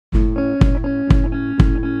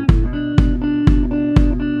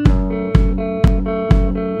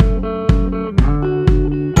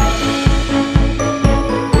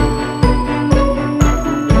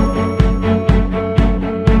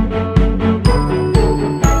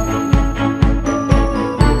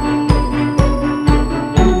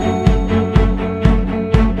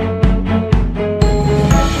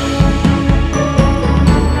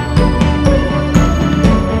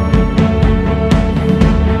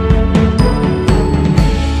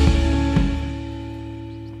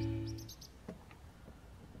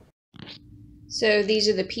So these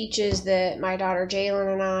are the peaches that my daughter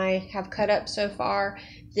Jalen and I have cut up so far.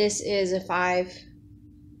 This is a 5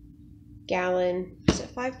 gallon, is it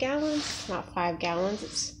 5 gallons? It's not 5 gallons,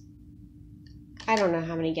 it's, I don't know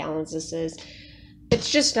how many gallons this is. It's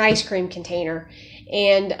just an ice cream container.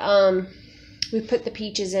 And we put the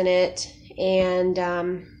peaches in it, and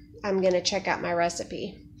I'm going to check out my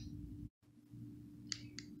recipe.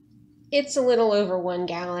 It's a little over 1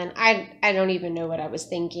 gallon. I don't even know what I was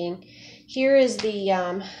thinking. Here is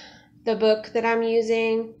the book that I'm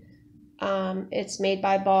using. It's made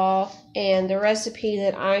by Ball, and the recipe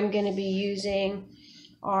that I'm going to be using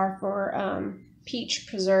are for peach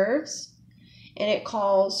preserves, and it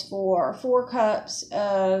calls for 4 cups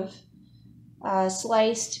of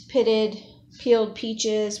sliced, pitted, peeled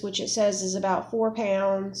peaches, which it says is about 4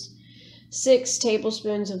 pounds, 6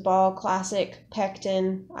 tablespoons of Ball Classic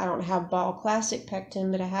pectin. I don't have Ball Classic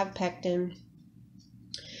pectin, but I have pectin.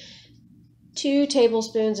 2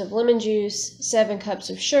 tablespoons of lemon juice, 7 cups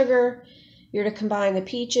of sugar. You're to combine the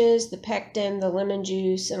peaches, the pectin, the lemon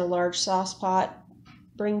juice in a large sauce pot.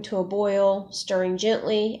 Bring to a boil, stirring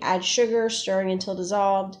gently. Add sugar, stirring until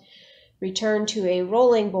dissolved. Return to a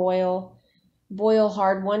rolling boil. Boil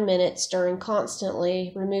hard 1 minute, stirring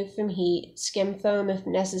constantly. Remove from heat. Skim foam if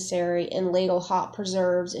necessary, and ladle hot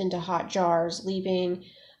preserves into hot jars, leaving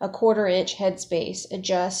a 1/4 inch headspace.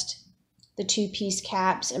 Adjust the 2-piece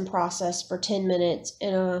caps and process for 10 minutes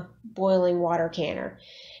in a boiling water canner.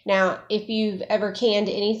 Now, if you've ever canned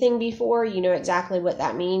anything before, you know exactly what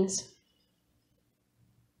that means.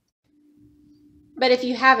 But if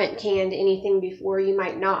you haven't canned anything before, you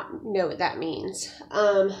might not know what that means.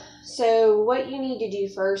 So what you need to do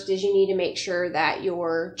first is you need to make sure that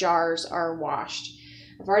your jars are washed.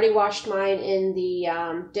 I've already washed mine in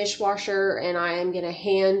the dishwasher, and I am going to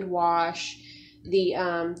hand wash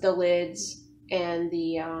the lids and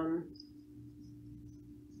the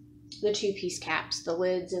 2-piece caps, the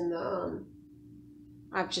lids and the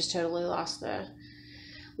I've just totally lost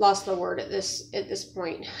the word at this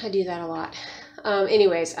point. I do that a lot.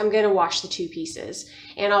 Anyways, I'm going to wash the 2 pieces,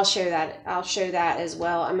 and I'll show that as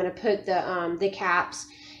well. I'm going to put the caps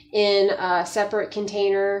in a separate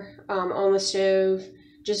container on the stove,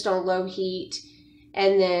 just on low heat,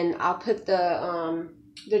 and then I'll put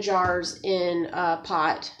the jars in a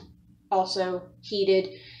pot, also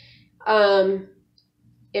heated.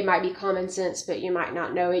 It might be common sense, but you might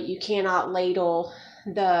not know it. You cannot ladle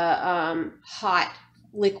the hot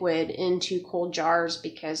liquid into cold jars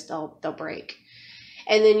because they'll break.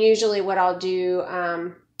 And then usually what I'll do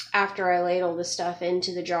after I ladle the stuff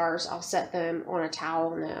into the jars, I'll set them on a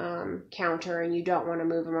towel on the counter, and you don't want to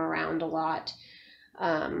move them around a lot.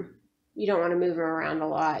 You don't want to move them around a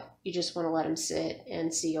lot. You just want to let them sit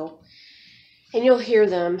and seal. And you'll hear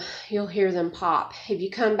them pop. If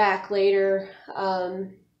you come back later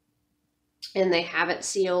and they haven't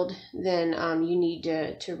sealed, then you need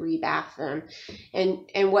to rebath them.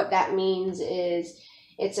 And what that means is,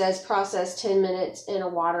 it says process 10 minutes in a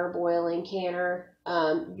water boiling canner.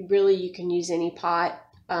 Really, you can use any pot.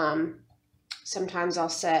 Sometimes I'll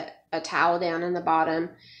set a towel down in the bottom,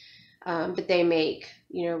 but they make,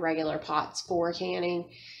 regular pots for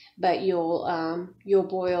canning. But you'll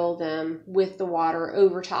boil them with the water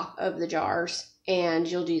over top of the jars, and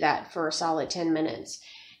you'll do that for a solid 10 minutes.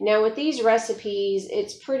 Now with these recipes,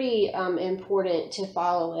 it's pretty important to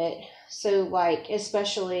follow it. So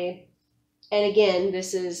especially, and again,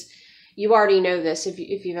 you already know this if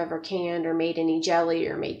you've ever canned or made any jelly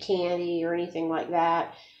or made candy or anything like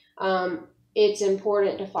that. It's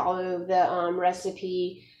important to follow the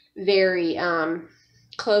recipe very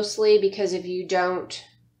closely, because if you don't,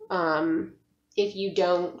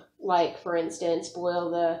 like, for instance,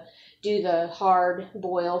 do the hard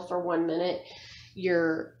boil for 1 minute,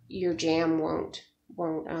 your jam won't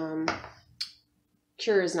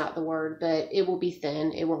cure is not the word, but it will be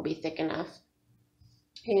thin. It won't be thick enough.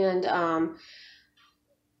 And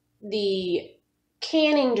the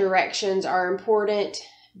canning directions are important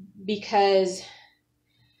because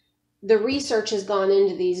the research has gone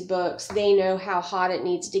into these books. They know how hot it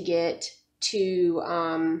needs to get to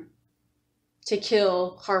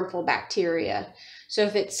kill harmful bacteria. So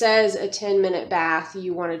if it says a 10-minute bath,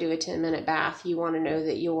 you want to do a 10-minute bath. You want to know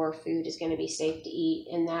that your food is going to be safe to eat,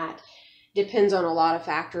 and that depends on a lot of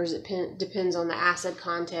factors. It depends on the acid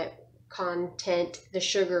content, the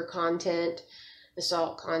sugar content, the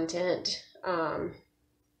salt content,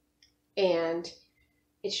 and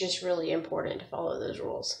it's just really important to follow those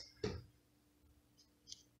rules.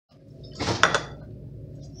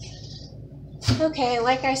 Okay,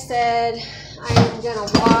 like I said, I'm going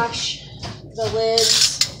to wash the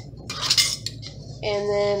lids and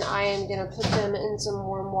then I am going to put them in some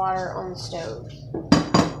warm water on the stove.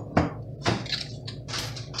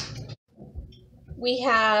 We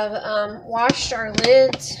have washed our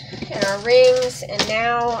lids and our rings, and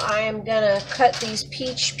now I am going to cut these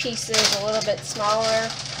peach pieces a little bit smaller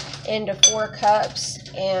into 4 cups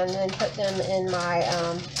and then put them in my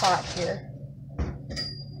pot here.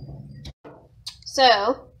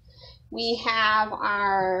 So we have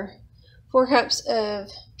our 4 cups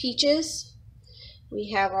of peaches,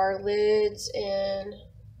 we have our lids in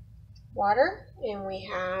water, and we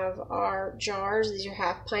have our jars. These are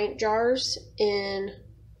half-pint jars in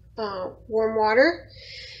warm water.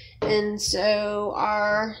 And so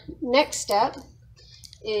our next step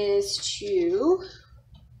is to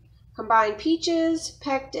combine peaches,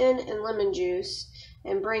 pectin, and lemon juice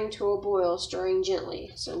and bring to a boil, stirring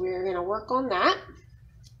gently. So we're going to work on that.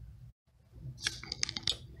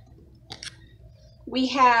 We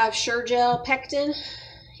have Sure-Gel pectin,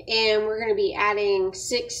 and we're going to be adding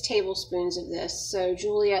 6 tablespoons of this. So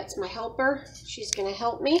Juliet's my helper. She's going to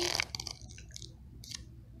help me.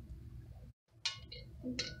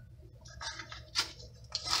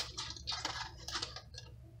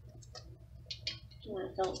 You want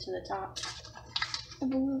to fill it to the top? The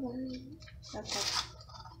blue line. Okay.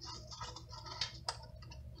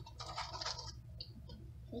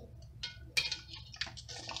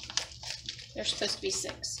 There's supposed to be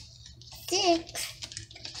 6.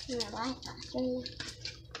 6? No, I thought 3.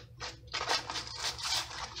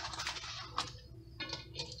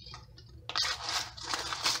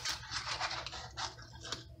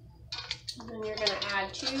 And then you're going to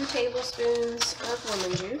add 2 tablespoons of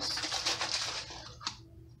lemon juice.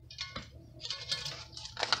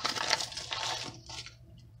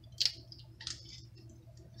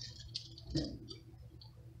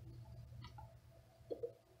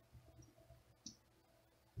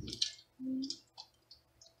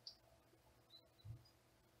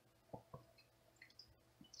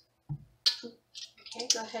 Okay,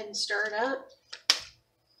 go ahead and stir it up.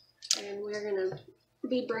 And we're going to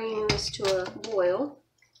be bringing this to a boil.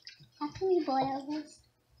 How can we boil this?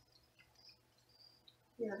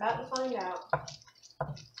 You're about to find out.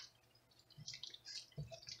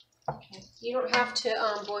 Okay. You don't have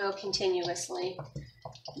to boil continuously.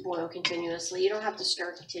 You don't have to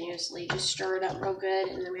stir continuously. Just stir it up real good,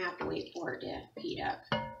 and then we have to wait for it to heat up.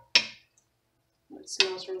 It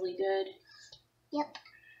smells really good. Yep.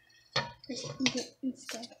 Just eat it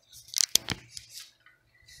instead.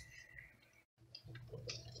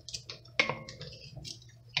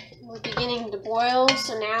 We're beginning to boil,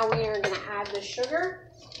 so now we are going to add the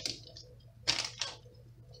sugar.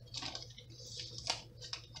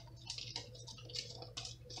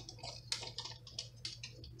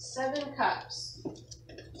 Seven cups.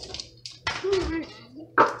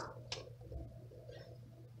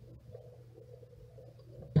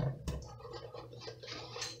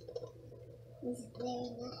 This is very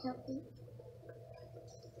not healthy.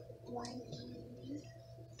 1,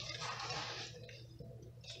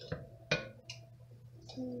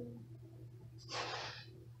 2,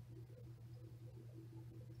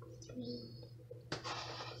 3,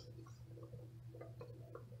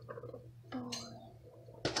 4,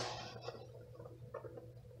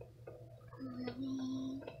 5,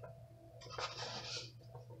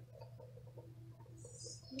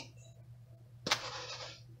 6.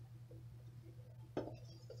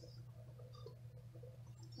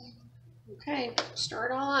 Okay, stir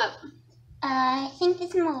it all up. I think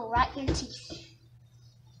this one will rot your teeth.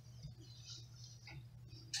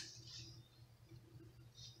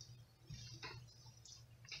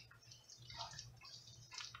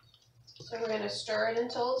 So we're going to stir it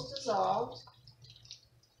until it's dissolved.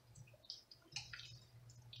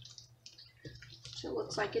 So it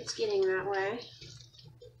looks like it's getting that way.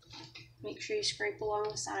 Make sure you scrape along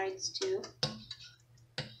the sides too.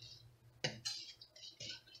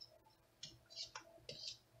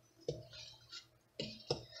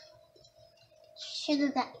 Sugar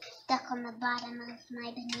got stuck on the bottom of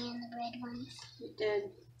my banana, the red ones. It did.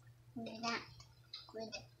 Look at that. Good.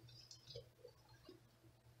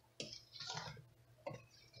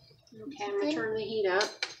 Okay, I'm going to turn the heat up.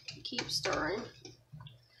 Keep stirring.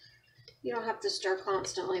 You don't have to stir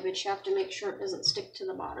constantly, but you have to make sure it doesn't stick to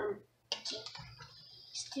the bottom. Okay.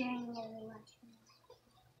 Stirring every once in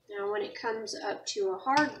a while. Now when it comes up to a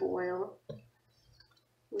hard boil,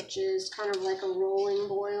 which is kind of like a rolling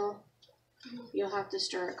boil, you'll have to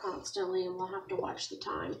stir it constantly, and we'll have to watch the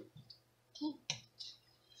time. Okay.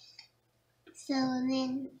 So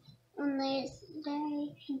then when there's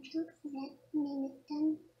very few chunks of it, and then it's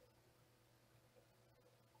done.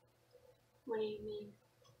 What do you mean?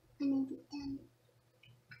 And then it's done.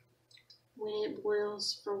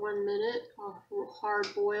 boils for 1 minute, a hard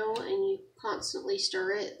boil, and you constantly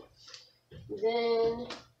stir it. Then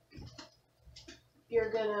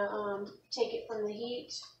you're gonna take it from the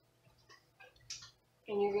heat,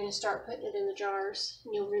 and you're gonna start putting it in the jars.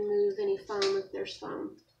 And you'll remove any foam if there's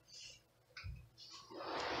foam.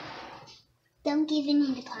 Don't give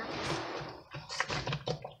any deposits.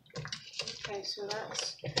 Okay, so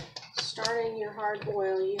that's starting your hard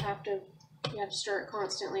boil. You have to stir it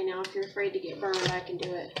constantly now. If you're afraid to get burned, I can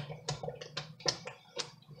do it.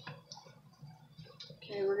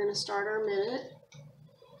 Okay, we're gonna start our minute.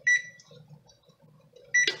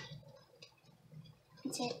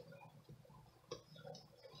 That's it.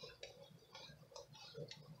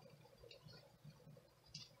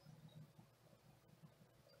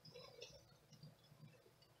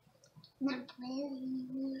 Not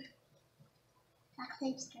boiling anymore.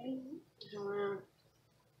 Actually, I'm stirring it. I don't know.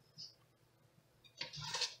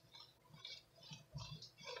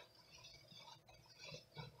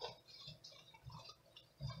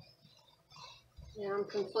 Yeah, I'm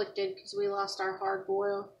conflicted because we lost our hard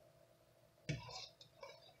boil. It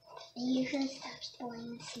usually stops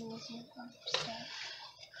boiling as soon as you go upstairs.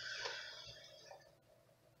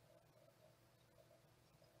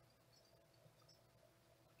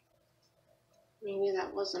 Maybe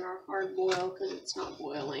that wasn't our hard boil because it's not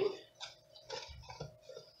boiling.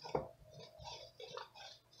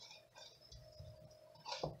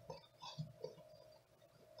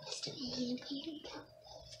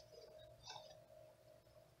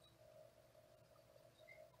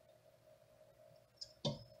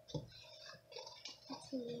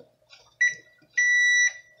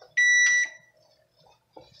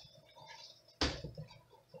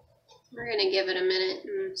 We're going to give it a minute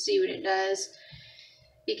and see what it does.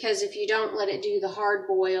 Because if you don't let it do the hard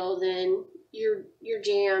boil, then your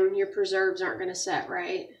jam, your preserves aren't going to set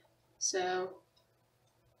right. So,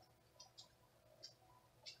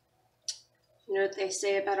 you know what they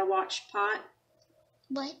say about a watched pot?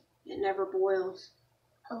 What? It never boils.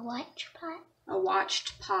 A watch pot? A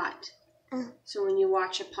watched pot. Oh. So when you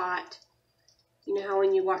watch a pot, you know how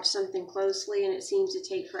when you watch something closely and it seems to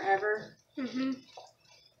take forever? Mm-hmm.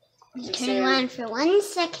 You turn it on for 1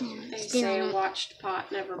 second. They say a watched pot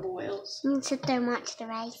never boils. You can sit there and watch the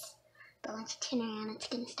rice, but once you turn around, it's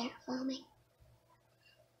going to start foaming.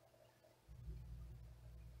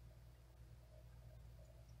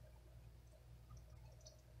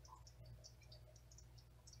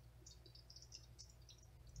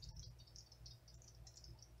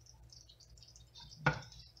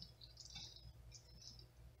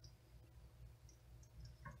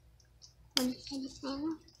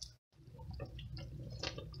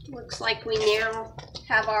 Looks like we now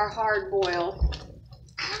have our hard boil.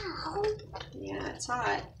 Ow! Yeah, it's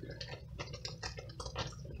hot.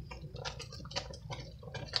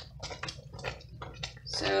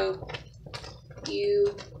 So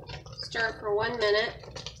you stir it for 1 minute,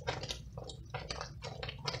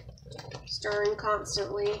 stirring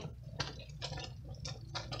constantly,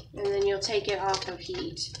 and then you'll take it off of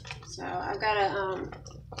heat. So I've got a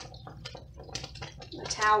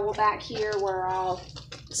towel back here where I'll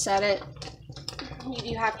set it. You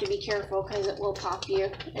do have to be careful because it will pop you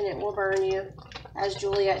and it will burn you, as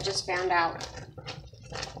Juliet just found out.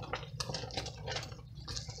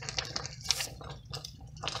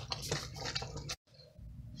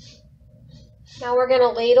 Now we're going to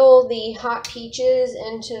ladle the hot peaches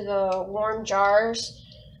into the warm jars.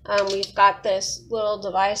 We've got this little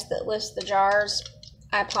device that lifts the jars.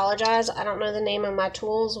 I apologize, I don't know the name of my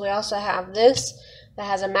tools. We also have this that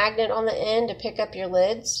has a magnet on the end to pick up your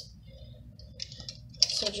lids.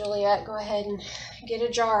 So Juliet, go ahead and get a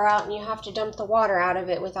jar out, and you have to dump the water out of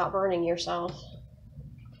it without burning yourself.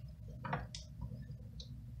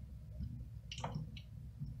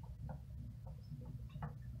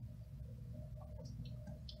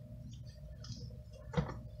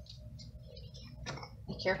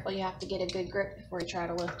 Be careful, you have to get a good grip before you try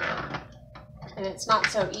to lift it. And it's not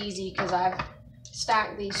so easy because I've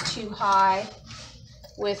stacked these too high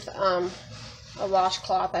with a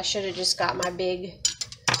washcloth. I should have just got my big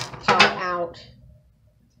pot out.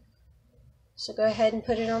 So go ahead and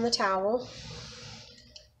put it on the towel.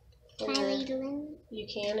 Can I ladle? You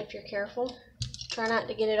can if you're careful. Try not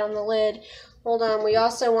to get it on the lid. Hold on, we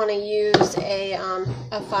also want to use a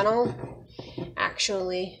funnel.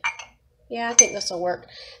 Actually, yeah, I think this will work.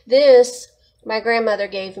 This, my grandmother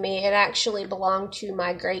gave me. It actually belonged to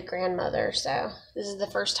my great-grandmother, so this is the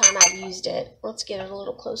first time I've used it. Let's get it a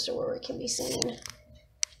little closer where it can be seen.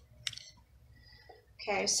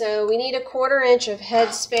 Okay, so we need 1/4 inch of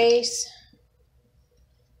head space.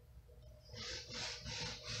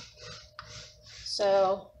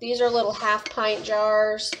 So these are little 1/2 pint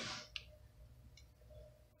jars.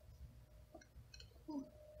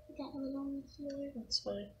 That's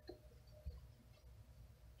fine.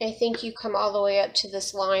 I think you come all the way up to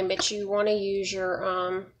this line, but you want to use your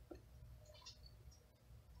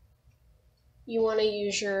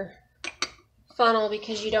funnel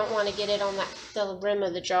because you don't want to get it on the rim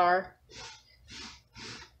of the jar.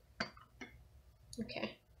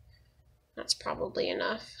 Okay, that's probably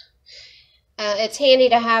enough. It's handy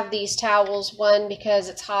to have these towels, one, because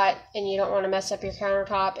it's hot and you don't want to mess up your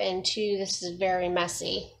countertop, and two, this is very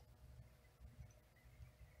messy.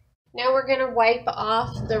 Now we're going to wipe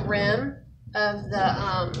off the rim of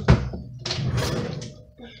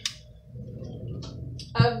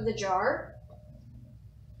the jar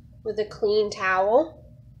with a clean towel.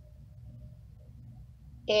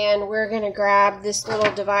 And we're going to grab this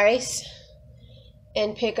little device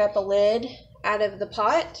and pick up a lid out of the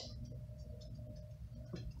pot.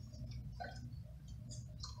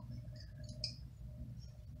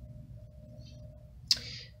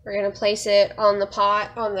 We're going to place it on the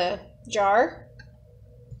pot, on the jar.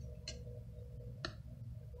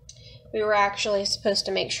 We were actually supposed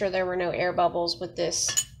to make sure there were no air bubbles with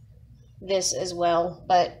this as well,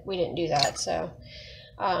 but we didn't do that. So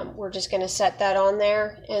we're just going to set that on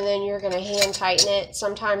there, and then you're going to hand tighten it.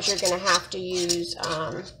 Sometimes you're going to have to use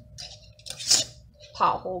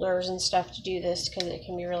pot holders and stuff to do this because it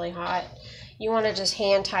can be really hot. You want to just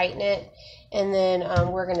hand tighten it, and then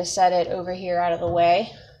we're going to set it over here out of the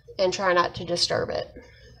way and try not to disturb it.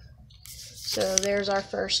 So there's our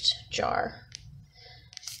first jar.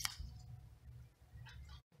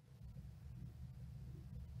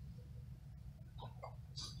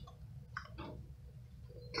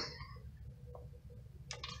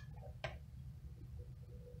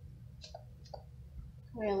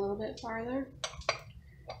 Way a little bit farther.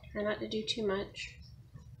 Try not to do too much.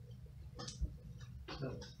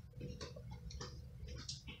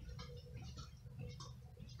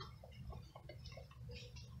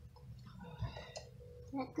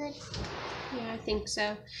 Is that good? Yeah, I think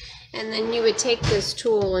so. And then you would take this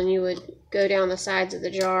tool and you would go down the sides of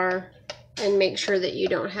the jar and make sure that you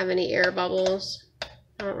don't have any air bubbles.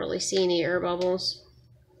 I don't really see any air bubbles.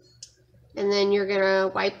 And then you're gonna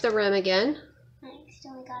wipe the rim again. I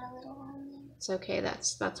still got a little on there. It's okay,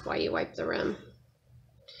 that's why you wipe the rim.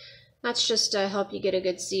 That's just to help you get a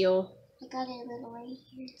good seal. I got it a little right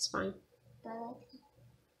here. It's fine. But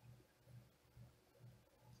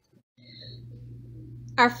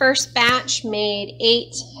our first batch made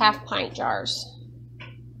 8 half-pint jars.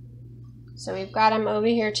 So we've got them over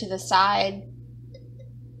here to the side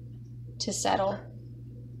to settle.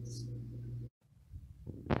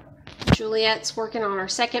 Juliet's working on our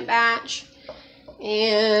second batch,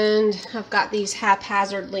 and I've got these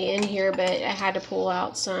haphazardly in here, but I had to pull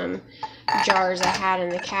out some jars I had in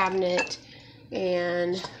the cabinet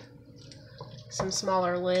and some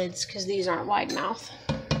smaller lids because these aren't wide mouth.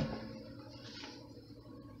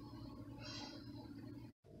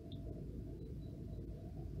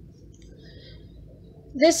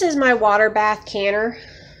 This is my water bath canner,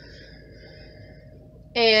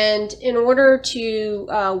 and in order to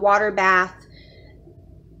water bath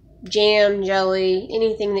jam, jelly,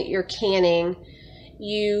 anything that you're canning,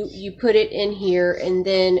 you put it in here, and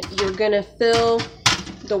then you're gonna fill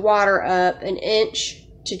the water up 1 inch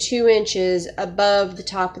to 2 inches above the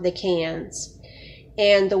top of the cans.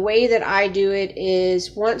 And the way that I do it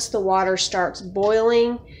is once the water starts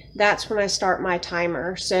boiling, that's when I start my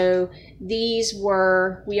timer. So these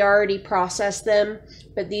were, we already processed them,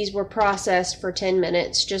 but these were processed for 10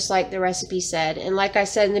 minutes, just like the recipe said. And like I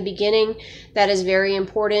said in the beginning, that is very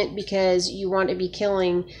important because you want to be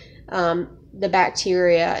killing the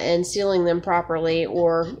bacteria and sealing them properly,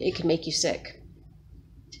 or it can make you sick.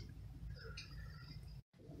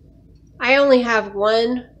 I only have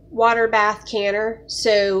 1 water bath canner,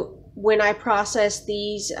 so when I process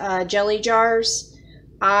these jelly jars,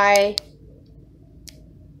 I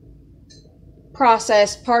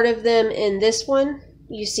process part of them in this one.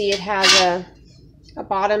 You see it has a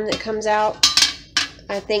bottom that comes out.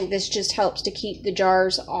 I think this just helps to keep the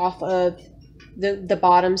jars off of the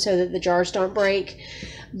bottom so that the jars don't break.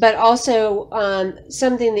 But also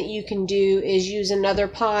something that you can do is use another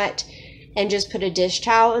pot and just put a dish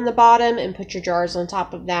towel in the bottom and put your jars on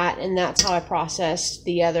top of that, and that's how I processed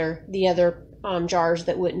the other jars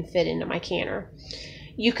that wouldn't fit into my canner.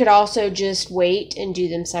 You could also just wait and do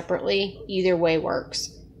them separately. Either way works.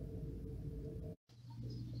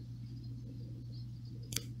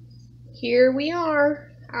 Here we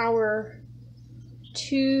are, our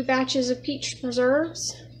 2 batches of peach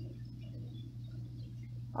preserves,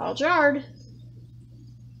 all jarred.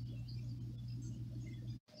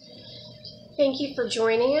 Thank you for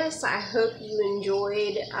joining us. I hope you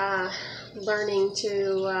enjoyed learning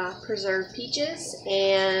to preserve peaches,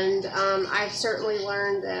 and I've certainly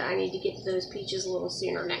learned that I need to get to those peaches a little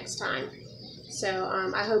sooner next time.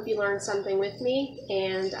 So I hope you learned something with me,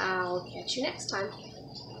 and I'll catch you next time.